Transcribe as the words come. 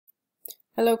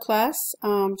Hello class,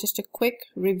 just a quick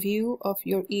review of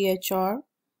your EHR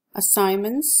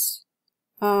assignments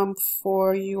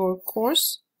for your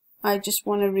course. I just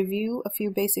want to review a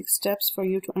few basic steps for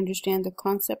you to understand the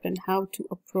concept and how to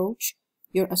approach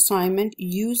your assignment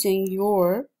using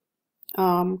your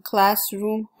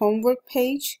classroom homework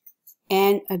page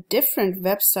and a different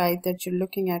website that you're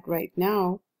looking at right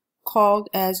now called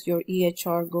as your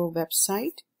EHRgo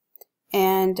website.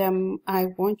 And I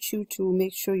want you to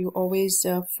make sure you always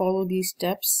follow these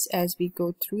steps as we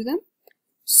go through them.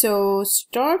 So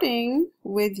starting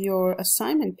with your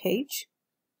assignment page,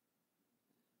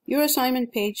 your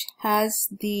assignment page has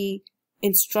the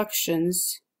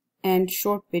instructions and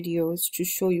short videos to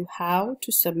show you how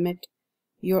to submit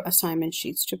your assignment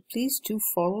sheets. So please do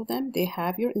follow them. They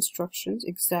have your instructions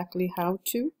exactly how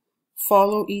to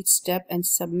follow each step and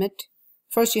submit.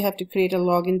 First, you have to create a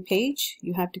login page.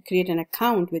 You have to create an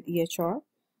account with EHR.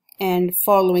 And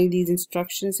following these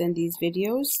instructions and these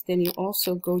videos, then you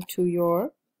also go to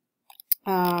your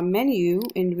menu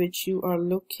in which you are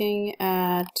looking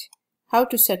at how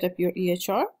to set up your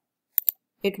EHR.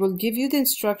 It will give you the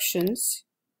instructions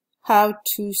how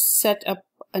to set up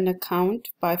an account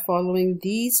by following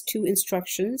these two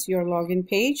instructions, your login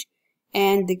page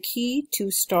and the key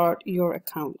to start your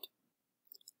account.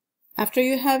 After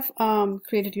you have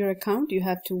created your account, you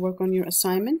have to work on your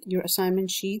assignment. Your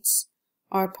assignment sheets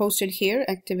are posted here,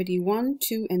 activity 1,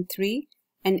 2, and 3,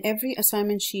 and every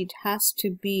assignment sheet has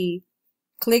to be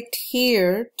clicked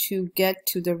here to get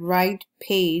to the right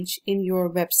page in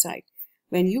your website.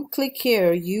 When you click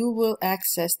here, you will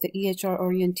access the EHR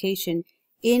orientation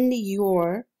in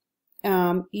your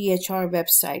EHR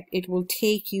website. It will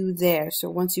take you there. So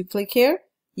once you click here,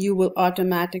 you will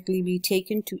automatically be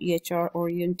taken to EHR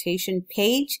orientation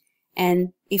page,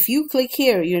 and if you click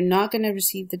here, you're not going to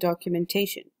receive the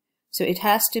documentation. So it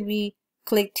has to be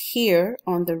clicked here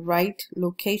on the right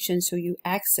location so you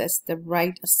access the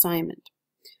right assignment.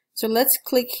 So let's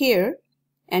click here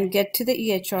and get to the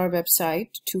EHR website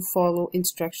to follow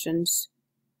instructions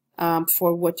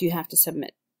for what you have to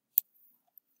submit.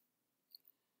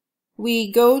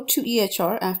 We go to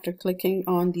EHR after clicking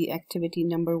on the activity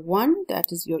number 1,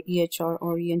 that is your EHR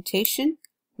orientation.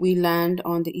 We land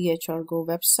on the EHRgo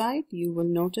website. You will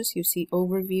notice you see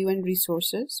overview and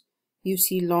resources. You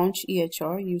see launch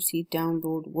EHR. You see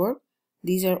download work.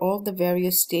 These are all the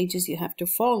various stages you have to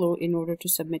follow in order to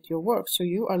submit your work. So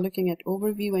you are looking at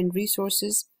overview and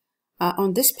resources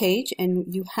on this page, and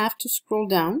you have to scroll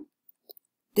down.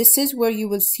 This is where you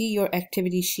will see your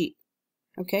activity sheet.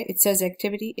 Okay, it says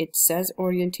activity, it says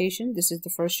orientation. This is the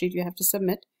first sheet you have to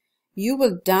submit. You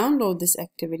will download this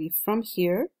activity from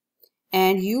here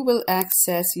and you will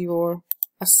access your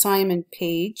assignment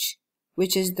page,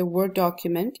 which is the Word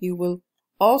document. You will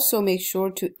also make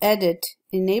sure to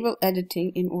enable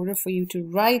editing in order for you to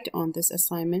write on this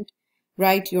assignment,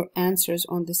 write your answers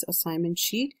on this assignment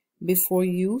sheet before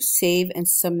you save and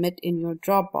submit in your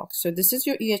Dropbox. So this is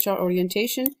your EHR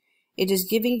orientation. It is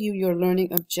giving you your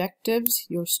learning objectives,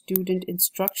 your student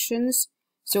instructions.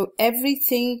 So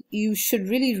everything, you should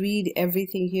really read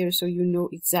everything here so you know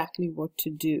exactly what to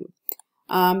do.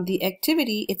 The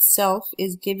activity itself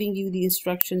is giving you the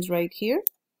instructions right here,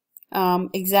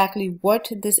 exactly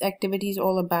what this activity is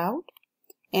all about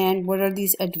and what are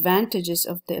these advantages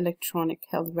of the electronic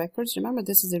health records. Remember,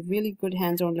 this is a really good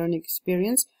hands-on learning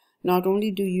experience. Not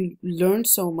only do you learn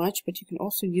so much, but you can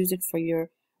also use it for your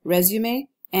resume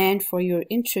and for your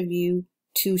interview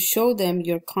to show them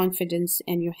your confidence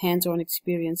and your hands-on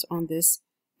experience on this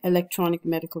electronic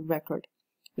medical record.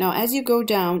 Now, as you go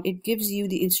down, it gives you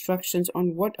the instructions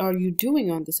on what are you doing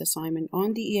on this assignment.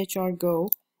 On the EHRgo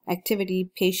activity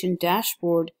patient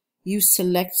dashboard, you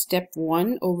select step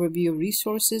 1, overview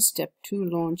resources, step 2,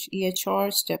 launch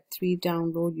EHR, step 3,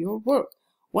 download your work.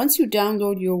 Once you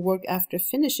download your work after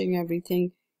finishing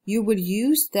everything, you will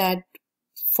use that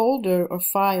folder or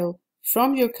file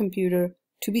from your computer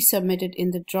to be submitted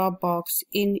in the Dropbox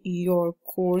in your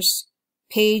course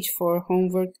page for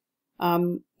homework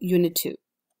unit 2.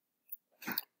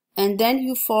 And then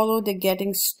you follow the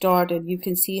getting started. You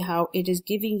can see how it is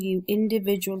giving you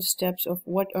individual steps of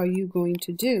what are you going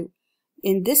to do.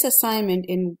 In this assignment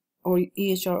in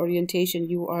EHR orientation,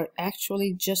 you are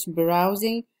actually just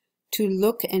browsing to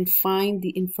look and find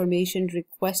the information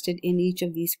requested in each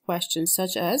of these questions,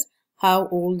 such as how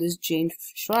old is Jane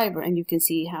Shriver? And you can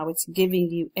see how it's giving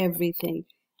you everything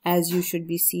as you should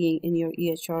be seeing in your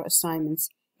EHR assignments.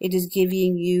 It is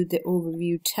giving you the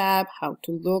overview tab, how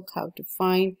to look, how to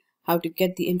find, how to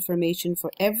get the information for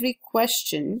every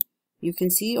question. You can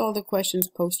see all the questions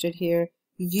posted here.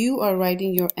 You are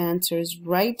writing your answers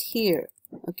right here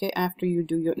okay, after you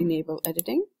do your enable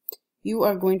editing, you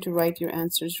are going to write your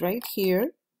answers right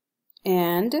here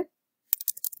and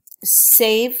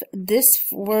save this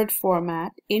Word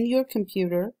format in your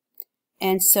computer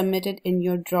and submit it in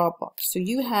your Dropbox. So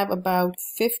you have about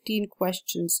 15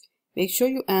 questions. Make sure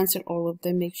you answer all of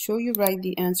them. Make sure you write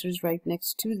the answers right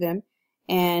next to them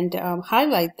and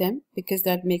highlight them, because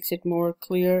that makes it more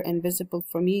clear and visible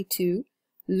for me to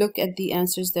look at the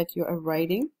answers that you are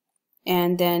writing.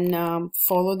 And then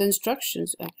follow the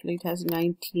instructions. Actually, it has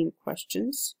 19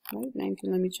 questions, right?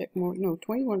 19, let me check more. No,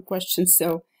 21 questions.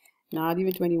 So not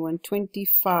even 21,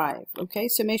 25. Okay,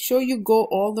 so make sure you go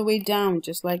all the way down,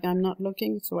 just like I'm not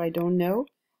looking, so I don't know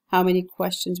how many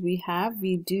questions we have.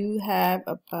 We do have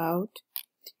about,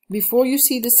 before you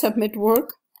see the submit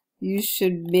work, you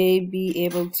should maybe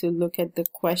able to look at the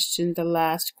question, the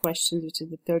last question, which is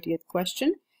the 30th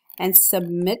question, and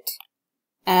submit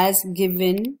as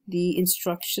given the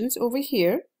instructions over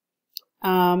here.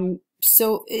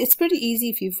 So it's pretty easy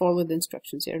if you follow the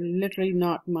instructions here. Literally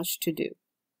not much to do.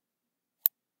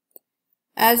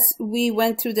 As we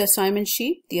went through the assignment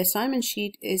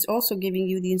sheet is also giving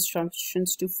you the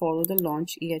instructions to follow the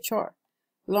Launch EHR.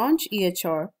 Launch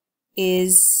EHR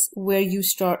is where you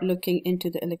start looking into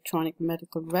the electronic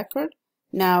medical record.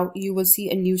 Now you will see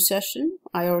a new session.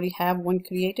 I already have one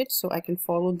created, so I can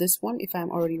follow this one if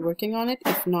I'm already working on it.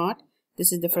 If not,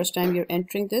 this is the first time you're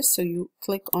entering this, so you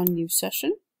click on new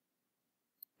session.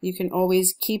 You can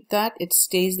always keep that. It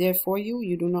stays there for you.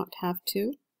 You do not have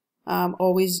to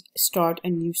always start a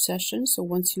new session. So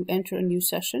once you enter a new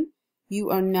session, you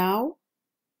are now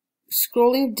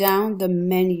scrolling down the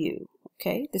menu.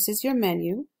 Okay, this is your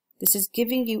menu. This is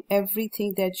giving you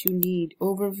everything that you need.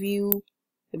 Overview,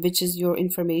 which is your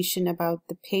information about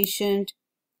the patient,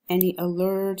 any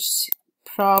alerts,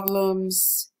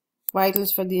 problems,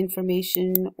 vitals for the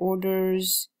information,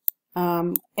 orders,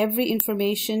 every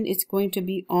information is going to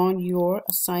be on your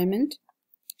assignment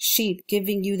sheet,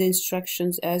 giving you the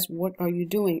instructions as what are you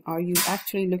doing. Are you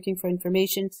actually looking for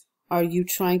information? Are you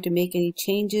trying to make any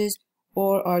changes,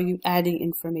 or are you adding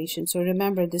information? So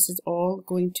remember, this is all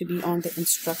going to be on the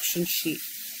instruction sheet.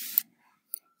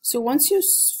 So once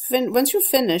you're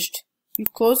finished, you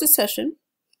close the session.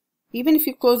 Even if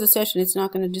you close the session, it's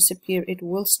not going to disappear. It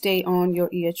will stay on your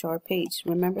EHR page.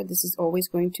 Remember, this is always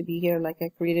going to be here. Like I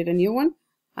created a new one.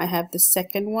 I have the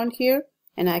second one here,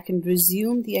 and I can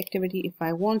resume the activity if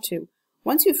I want to.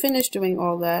 Once you finish doing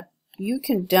all that, you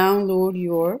can download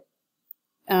your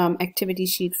activity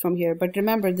sheet from here. But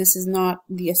remember, this is not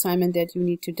the assignment that you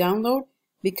need to download,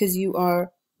 because you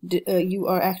are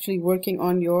actually working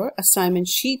on your assignment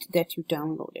sheet that you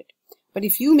downloaded. But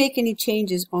if you make any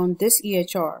changes on this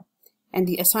EHR and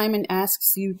the assignment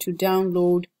asks you to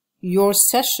download your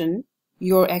session,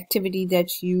 your activity that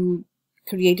you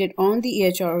created on the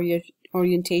EHR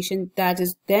orientation, that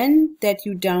is then that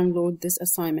you download this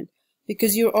assignment,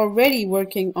 because you're already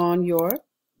working on your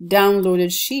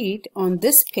downloaded sheet on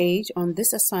this page, on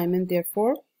this assignment.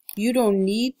 Therefore, you don't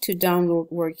need to download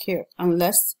work here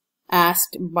unless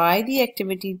asked by the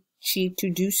activity sheet to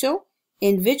do so,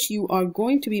 in which you are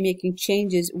going to be making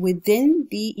changes within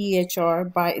the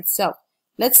EHR by itself.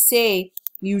 Let's say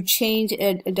you change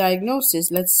a diagnosis.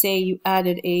 Let's say you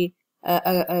added an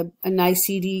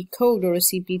ICD code or a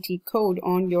CPT code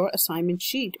on your assignment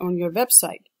sheet on your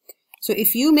website. So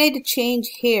if you made a change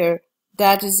here,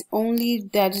 that is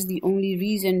the only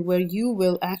reason where you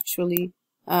will actually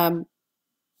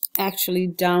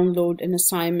download an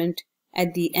assignment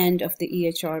at the end of the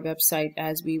EHR website,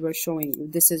 as we were showing you.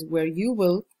 This is where you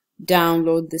will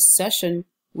download this session,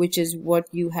 which is what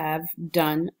you have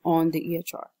done on the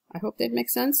EHR. I hope that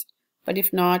makes sense. But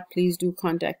if not, please do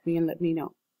contact me and let me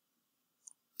know.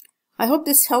 I hope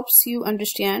this helps you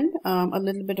understand a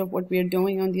little bit of what we are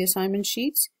doing on the assignment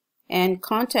sheets, and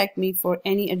contact me for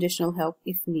any additional help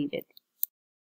if needed.